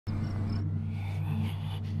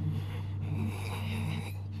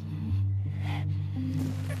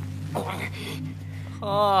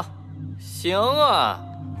啊，行啊，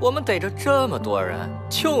我们逮着这么多人，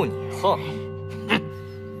就你横。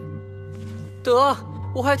得，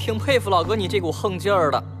我还挺佩服老哥你这股横劲儿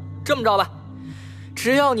的。这么着吧，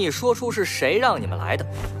只要你说出是谁让你们来的，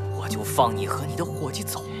我就放你和你的伙计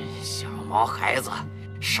走。小毛孩子，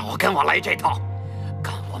少跟我来这套！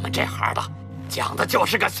干我们这行的，讲的就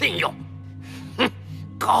是个信用。哼，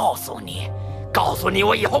告诉你，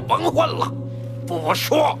我以后甭混了。不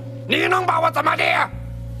说，你能把我怎么的？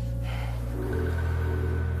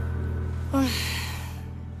唉，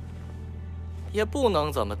也不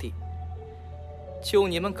能怎么地。就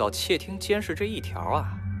你们搞窃听监视这一条啊，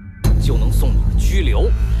就能送你们拘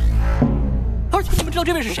留。而且你们知道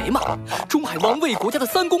这位是谁吗？中海王卫国家的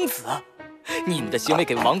三公子。你们的行为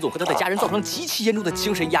给王总和他的家人造成极其严重的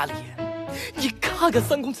精神压力。你看看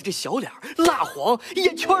三公子这小脸，蜡黄，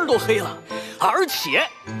眼圈都黑了。而且，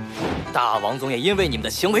大王总也因为你们的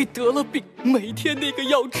行为得了病，每天那个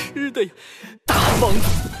要吃的呀。大王总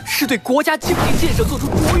是对国家经济建设做出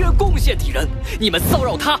卓越贡献的人，你们骚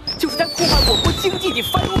扰他，就是在破坏我国经济的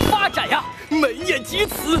繁荣发展呀！眉眼及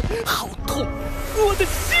此，好痛，我的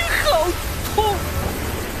心好痛。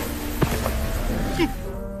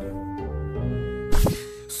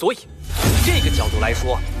所以，从这个角度来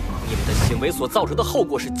说，你们的行为所造成的后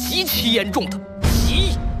果是极其严重的，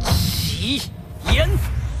极其严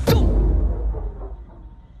重。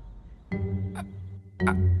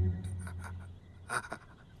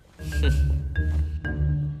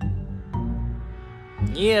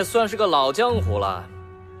你也算是个老江湖了，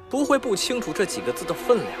不会不清楚这几个字的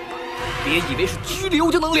分量吧？别以为是拘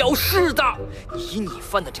留就能了事的。以你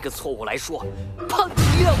犯的这个错误来说，判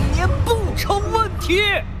你2年不成问题。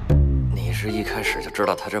你是一开始就知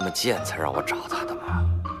道他这么贱才让我找他的吗？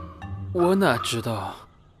我哪知道，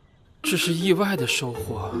这是意外的收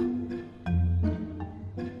获。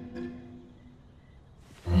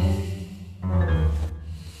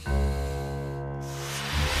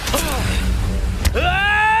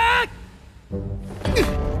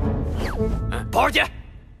宝儿姐，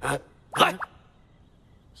来，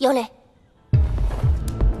有嘞。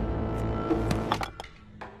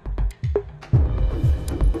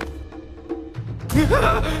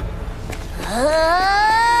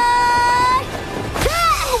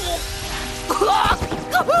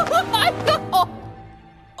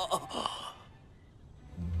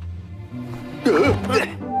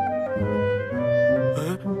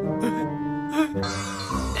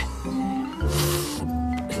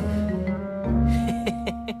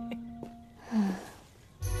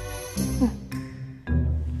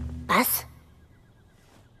打死！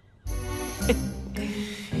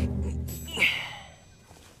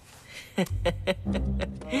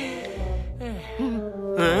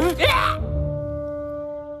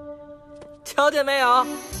瞧见没有？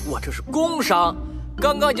我这是工伤，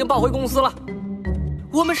刚刚已经报回公司了。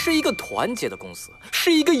我们是一个团结的公司，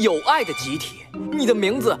是一个有爱的集体。你的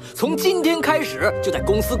名字从今天开始就在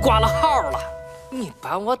公司挂了号了。你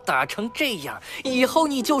把我打成这样，以后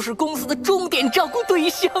你就是公司的重点照顾对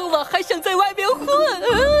象了，还想在外面混？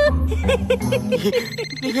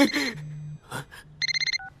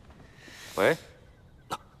喂，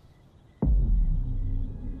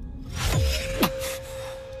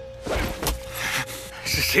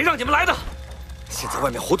是谁让你们来的？现在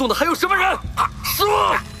外面活动的还有什么人？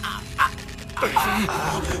说！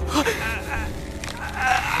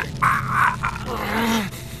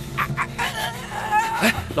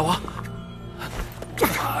哎，老王，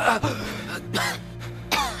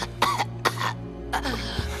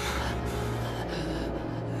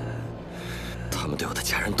他们对我的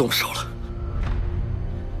家人动手了，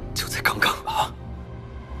就在刚刚啊！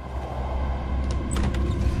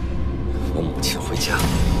我母亲回家，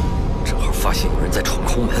正好发现有人在闯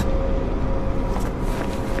空门，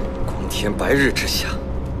光天白日之下，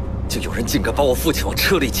就有人竟敢把我父亲往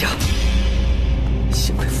车里夹。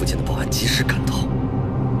幸亏附近的保安及时赶到，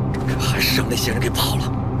可还是让那些人给跑了。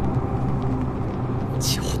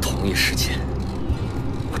几乎同一时间，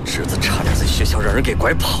我侄子差点在学校让人给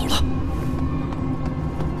拐跑了。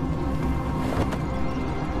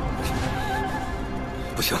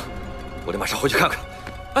不行，我得马上回去看看。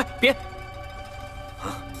哎，别！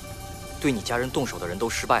啊，对你家人动手的人都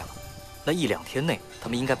失败了，那1、2天内他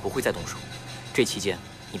们应该不会再动手。这期间，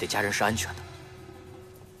你的家人是安全的。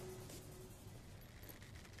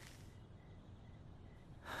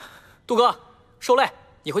杜哥，受累，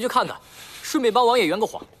你回去看看，顺便帮王爷圆个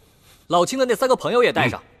谎。老秦的那3个朋友也带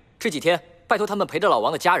上，这几天拜托他们陪着老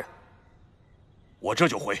王的家人。我这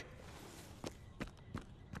就回。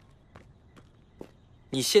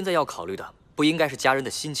你现在要考虑的不应该是家人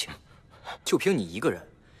的心情，就凭你一个人，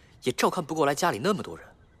也照看不过来家里那么多人。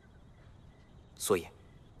所以，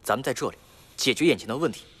咱们在这里解决眼前的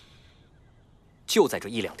问题，就在这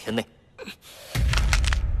1、2天内。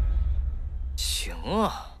行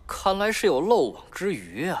啊，看来是有漏网之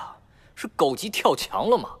鱼啊，是狗急跳墙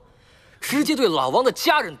了吗？直接对老王的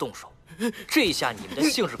家人动手。 这下你们的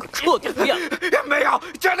姓氏可彻底变了。没有，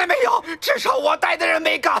真的没有，至少我带的人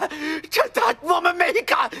没干，真的，我们没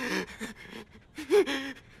干。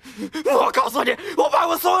我告诉你，我把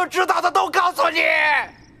我所有知道的都告诉你。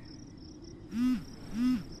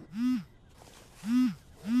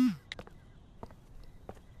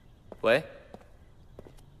喂，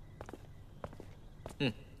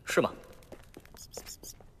是吗？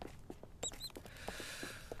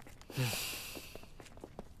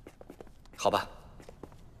好吧，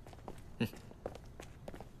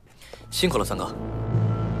辛苦了，三哥。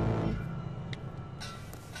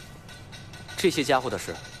这些家伙的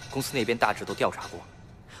事，公司那边大致都调查过，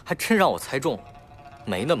还真让我猜中了，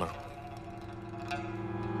没那么容易。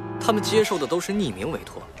他们接受的都是匿名委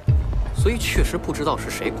托，所以确实不知道是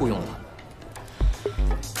谁雇佣了他们。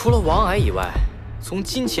除了王癌以外，从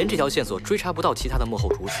金钱这条线索追查不到其他的幕后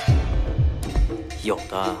主使，有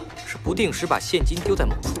的是不定时把现金丢在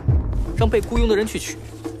某处。 让被雇佣的人去取，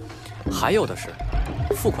还有的是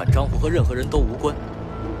付款账户和任何人都无关，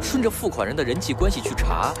顺着付款人的人际关系去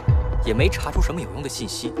查，也没查出什么有用的信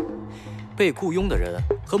息。被雇佣的人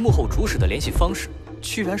和幕后主使的联系方式，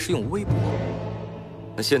居然是用微博。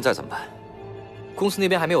那现在怎么办？公司那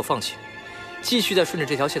边还没有放弃，继续再顺着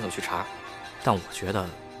这条线索去查，但我觉得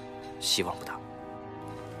希望不大。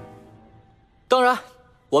当然，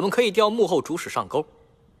我们可以调幕后主使上钩。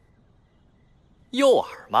诱饵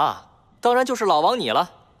嘛。 当然就是老王你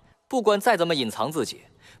了，不管再怎么隐藏自己，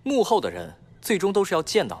幕后的人最终都是要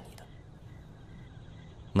见到你的。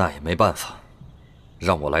那也没办法，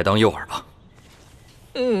让我来当诱饵吧。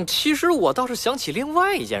其实我倒是想起另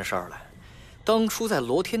外一件事儿来，当初在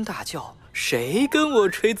罗天大教，谁跟我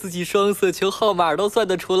吹自己双色球号码都算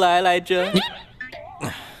得出来来着？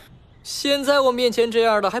现在我面前这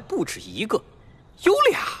样的还不止一个，有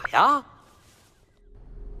俩呀。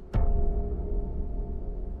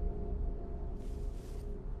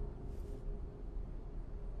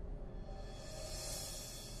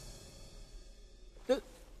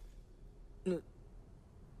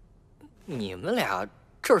 你们俩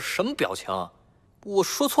这是什么表情？我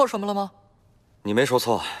说错什么了吗？你没说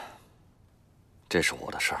错，这是我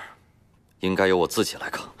的事儿，应该由我自己来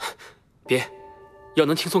扛。别，要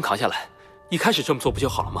能轻松扛下来，一开始这么做不就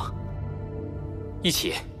好了吗？一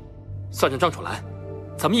起，算上张楚岚，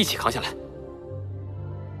咱们一起扛下来。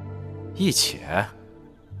一起？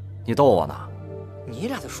你逗我呢？你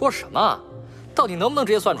俩在说什么？到底能不能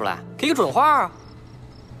直接算出来？给个准话啊！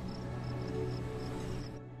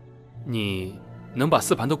 你能把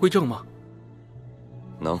4盘都归正吗？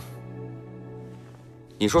能。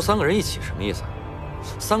你说3个人一起什么意思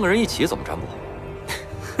？3个人一起怎么占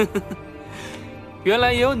卜？原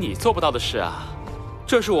来也有你做不到的事啊！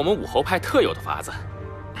这是我们武侯派特有的法子。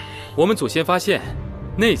我们祖先发现，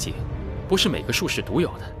内景不是每个术士独有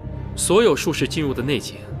的，所有术士进入的内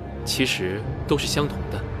景其实都是相同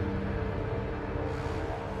的。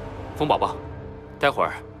冯宝宝，待会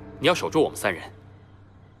儿你要守住我们3人。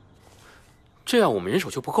 这样我们人手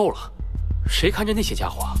就不够了，谁看着那些家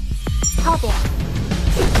伙啊？好的。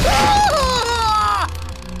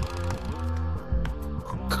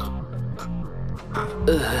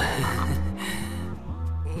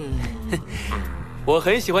我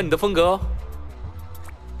很喜欢你的风格哦。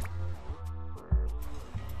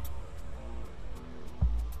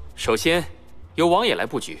首先，由王爷来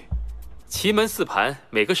布局，奇门4盘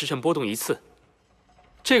每个时辰波动1次。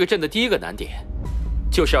这个阵的第一个难点。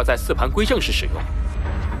 就是要在4盘归正时使用，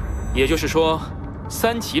也就是说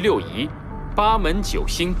，3奇6仪、8门9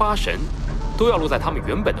星8神都要落在他们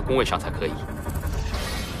原本的宫位上才可以。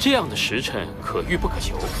这样的时辰可遇不可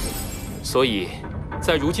求，所以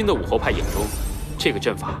在如今的武侯派眼中，这个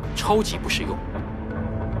阵法超级不实用。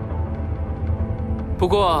不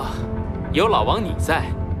过有老王你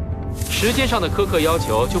在，时间上的苛刻要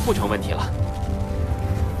求就不成问题了。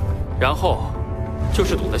然后就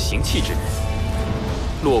是懂得行气之人。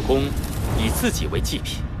 落宫以自己为祭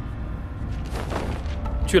品。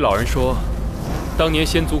据老人说，当年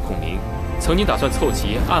先祖孔明曾经打算凑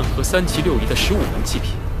齐暗合3奇6仪的15门祭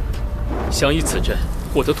品，想以此阵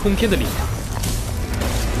获得通天的力量。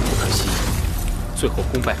不可惜，最后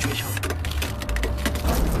功败垂成。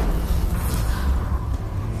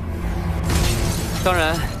当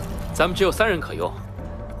然，咱们只有3人可用，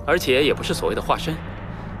而且也不是所谓的化身。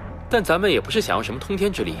但咱们也不是想要什么通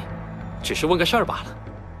天之力，只是问个事儿罢了。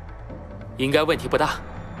 应该问题不大，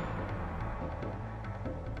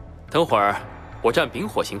等会儿我占丙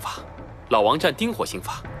火刑法，老王占丁火刑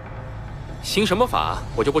法，行什么法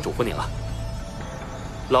我就不嘱咐你了。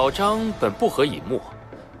老张本不合乙木，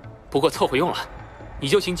不过凑合用了，你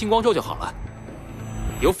就行金光咒就好了。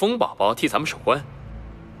由冯宝宝替咱们守关，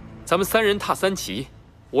咱们3人踏3旗，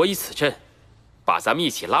我以此阵，把咱们一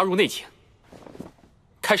起拉入内情。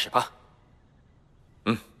开始吧。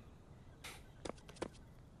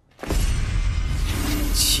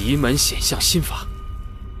奇门显象心法。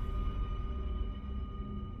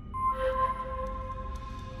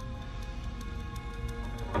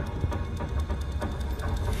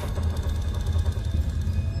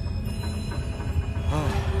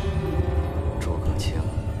诸葛青，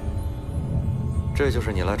这就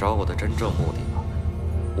是你来找我的真正目的吗？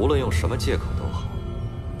无论用什么借口都好。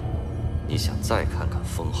你想再看看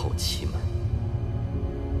封后奇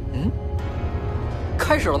门？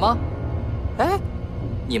开始了吗？哎，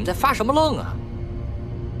你们在发什么愣啊？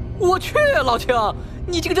我去，老青，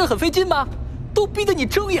你这个阵很费劲吗？都逼得你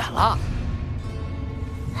睁眼了。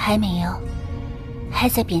还没有，还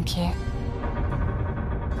在变甜。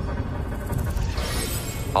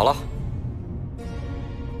好了，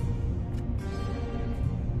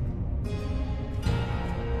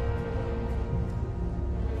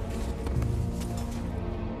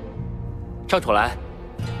张楚来，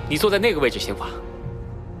你坐在那个位置行法。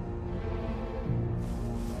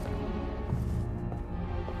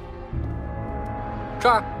这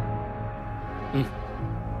儿。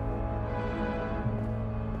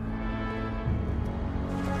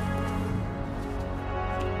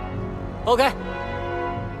OK。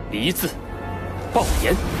离字，爆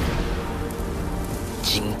炎，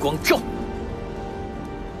金光咒。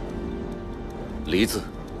离字，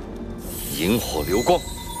萤火流光。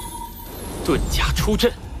遁甲出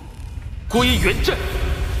阵，归元阵。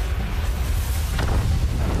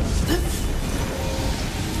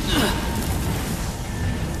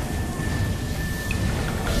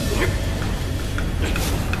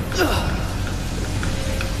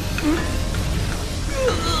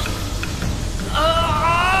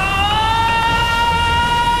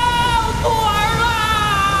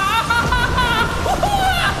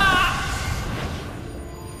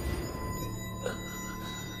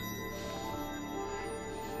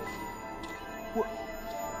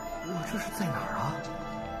我这是在哪儿啊？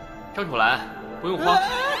张楚来，不用慌，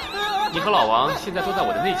你和老王现在都在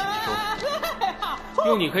我的内情之中。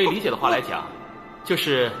用你可以理解的话来讲，就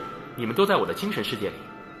是你们都在我的精神世界里。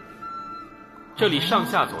这里上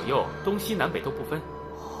下左右、东西南北都不分，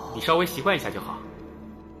你稍微习惯一下就好。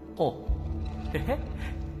哦，嘿嘿。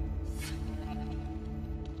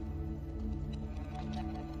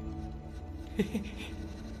嘿嘿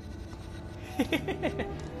嘿嘿嘿嘿。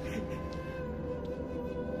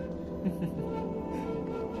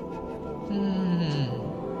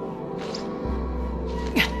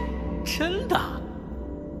真的。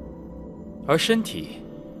而身体，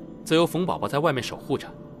则由冯宝宝在外面守护着。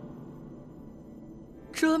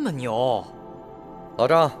这么牛！老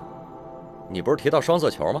张，你不是提到双色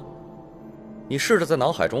球吗？你试着在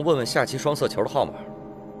脑海中问问下期双色球的号码。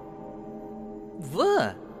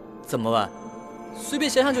问？怎么问？随便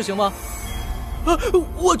想想就行吗？啊！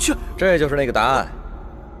我去！这就是那个答案。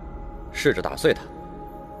试着打碎它，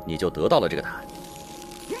你就得到了这个答案。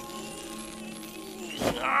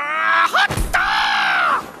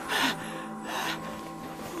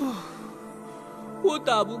我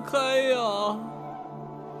打不开呀。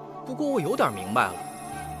不过我有点明白了。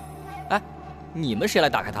哎，你们谁来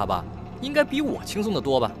打开它吧？应该比我轻松得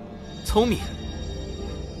多吧？聪明。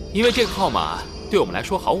因为这个号码对我们来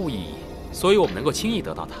说毫无意义，所以我们能够轻易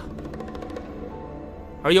得到它。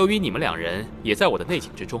而由于你们2人也在我的内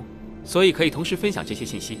景之中，所以可以同时分享这些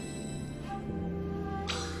信息。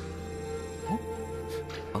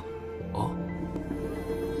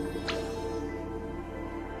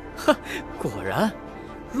哼，果然，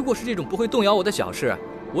如果是这种不会动摇我的小事，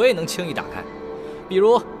我也能轻易打开。比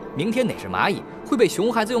如明天哪只蚂蚁会被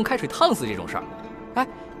熊孩子用开水烫死这种事儿。哎，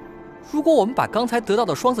如果我们把刚才得到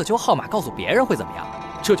的双色球号码告诉别人会怎么样？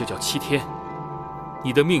这就叫7天，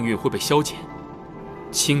你的命运会被消减，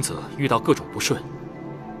轻则遇到各种不顺，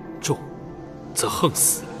重则横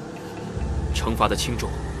死。惩罚的轻重，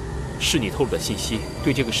视你透露的信息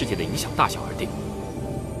对这个世界的影响大小而定。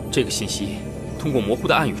这个信息通过模糊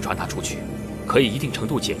的暗语传达出去，可以一定程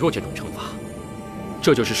度减弱这种惩罚。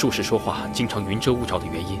这就是术士说话经常云遮雾罩的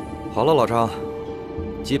原因。好了，老张，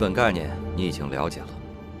基本概念你已经了解了。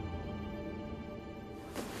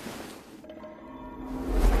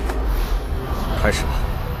开始吧。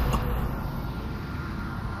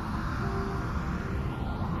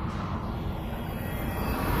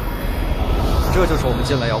这这就是我们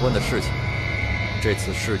进来要问的事情。这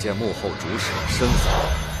次事件幕后主使身份。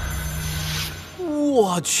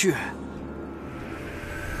我去，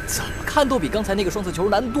怎么看都比刚才那个双色球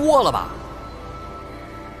难多了吧？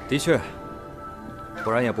的确，不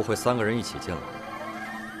然也不会3个人一起进来。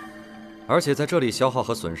而且在这里消耗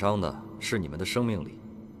和损伤的是你们的生命力，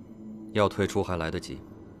要退出还来得及。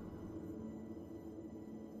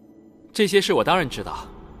这些事我当然知道，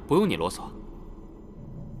不用你啰嗦。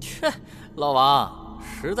切，老王，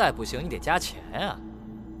实在不行你得加钱呀。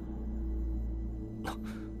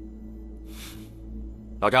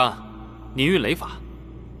老张，你运雷法，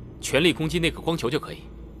全力攻击那个光球就可以。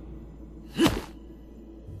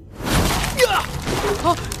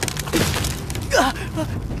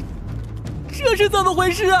这是怎么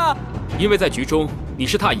回事啊？因为在局中你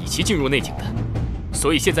是踏以其进入内景的，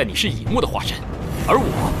所以现在你是乙木的化身，而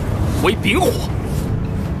我为丙火。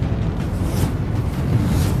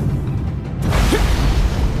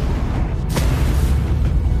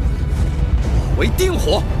为丁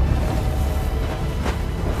火。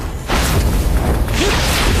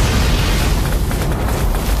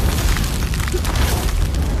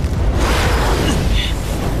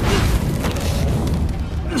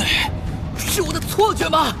是我的错觉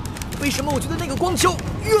吗？为什么我觉得那个光球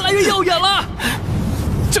越来越耀眼了？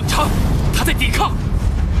正常，他在抵抗。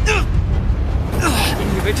你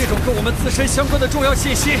以为这种跟我们自身相关的重要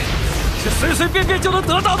信息是随随便便就能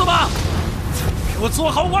得到的吗？给我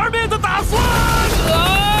做好玩命的打算！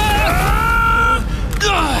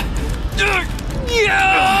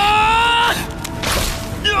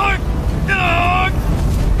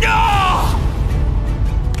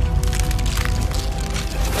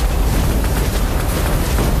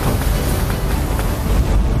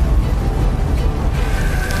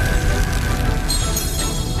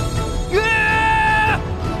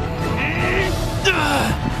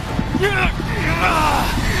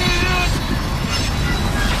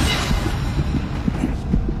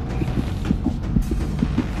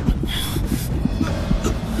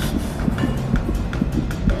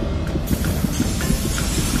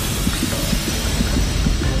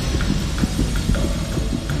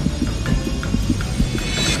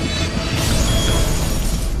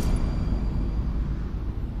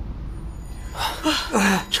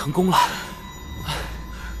成功了。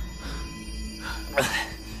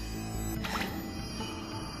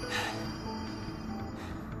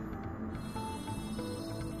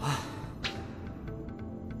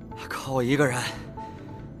靠我一个人，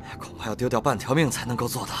恐怕要丢掉半条命才能够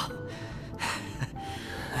做到。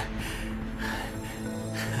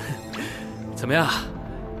怎么样，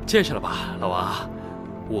见识了吧，老王？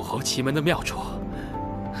武侯奇门的妙处。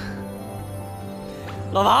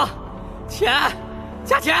老王，钱，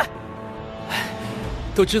加钱！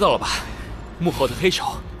都知道了吧？幕后的黑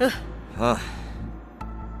手。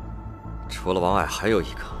除了王爱还有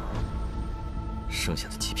一个，剩下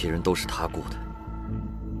的几批人都是他雇的。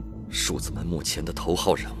数字门目前的头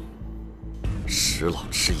号人物，10老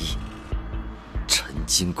之一陈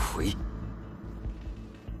金奎。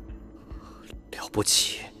了不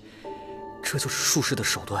起，这就是术士的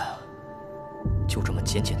手段啊！就这么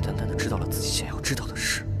简简单单的知道了自己想要知道的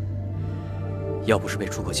事。要不是被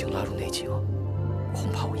诸葛青拉入内境，恐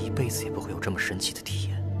怕我一辈子也不会有这么神奇的体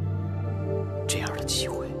验。这样的机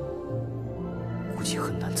会，估计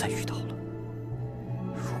很难再遇到了。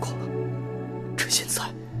如果趁现在，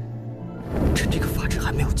趁这个法阵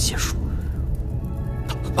还没有结束，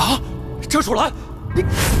张楚岚，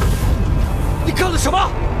你干了什么？